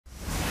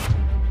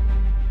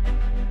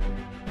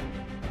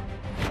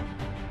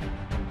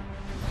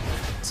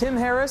Tim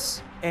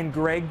Harris and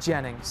Greg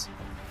Jennings,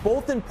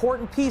 both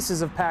important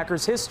pieces of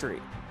Packers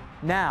history,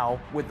 now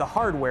with the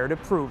hardware to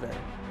prove it.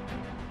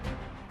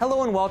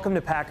 Hello and welcome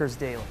to Packers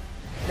Daily.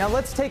 Now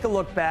let's take a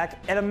look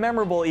back at a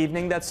memorable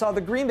evening that saw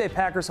the Green Bay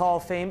Packers Hall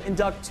of Fame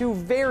induct two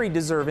very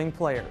deserving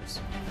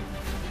players.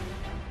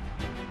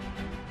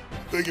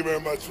 Thank you very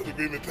much for the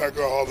Green Bay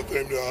Packers Hall of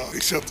Fame to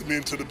accept me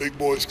into the Big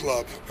Boys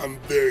Club. I'm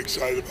very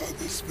excited about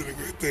this. It's been a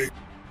great thing.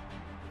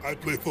 I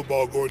play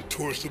football going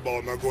towards the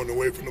ball, not going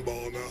away from the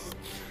ball.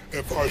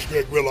 And Forrest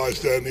Gregg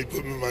realized that, and he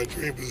put me in my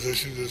dream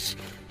position, just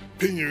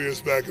pin your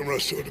ears back and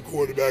rush toward the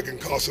quarterback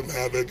and cause some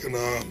havoc. And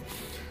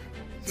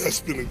that's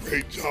been a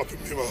great job for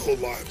me my whole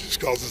life, just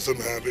causing some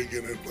havoc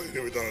and then playing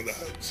everything on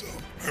that. So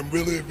I'm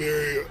really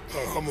very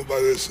humbled by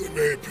this and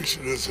very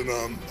appreciative of this, and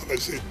I'd like to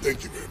say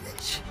thank you very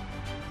much.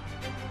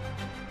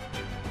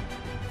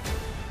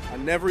 I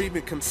never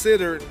even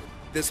considered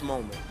this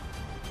moment.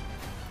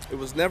 It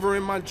was never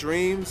in my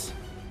dreams.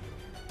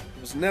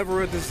 It was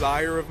never a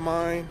desire of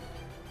mine.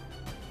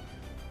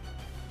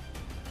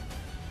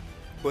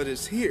 But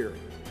it's here.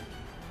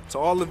 To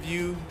all of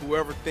you who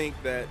ever think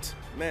that,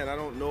 man, I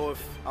don't know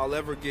if I'll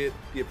ever get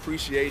the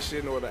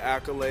appreciation or the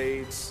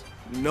accolades,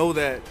 know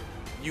that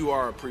you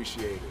are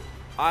appreciated.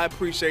 I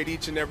appreciate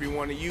each and every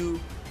one of you.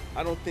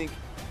 I don't think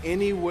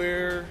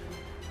anywhere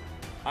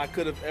I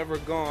could have ever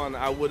gone,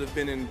 I would have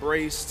been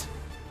embraced,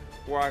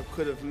 where I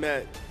could have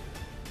met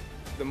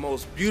the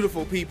most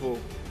beautiful people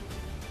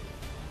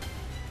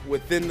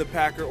within the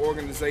Packer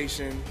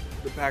organization,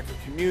 the Packer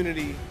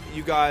community.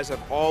 You guys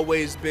have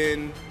always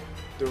been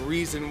the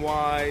reason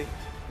why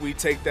we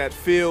take that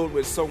field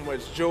with so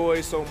much joy,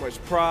 so much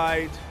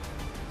pride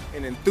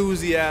and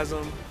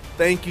enthusiasm.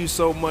 Thank you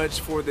so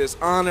much for this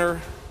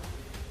honor.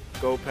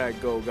 Go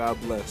Pack Go.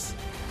 God bless.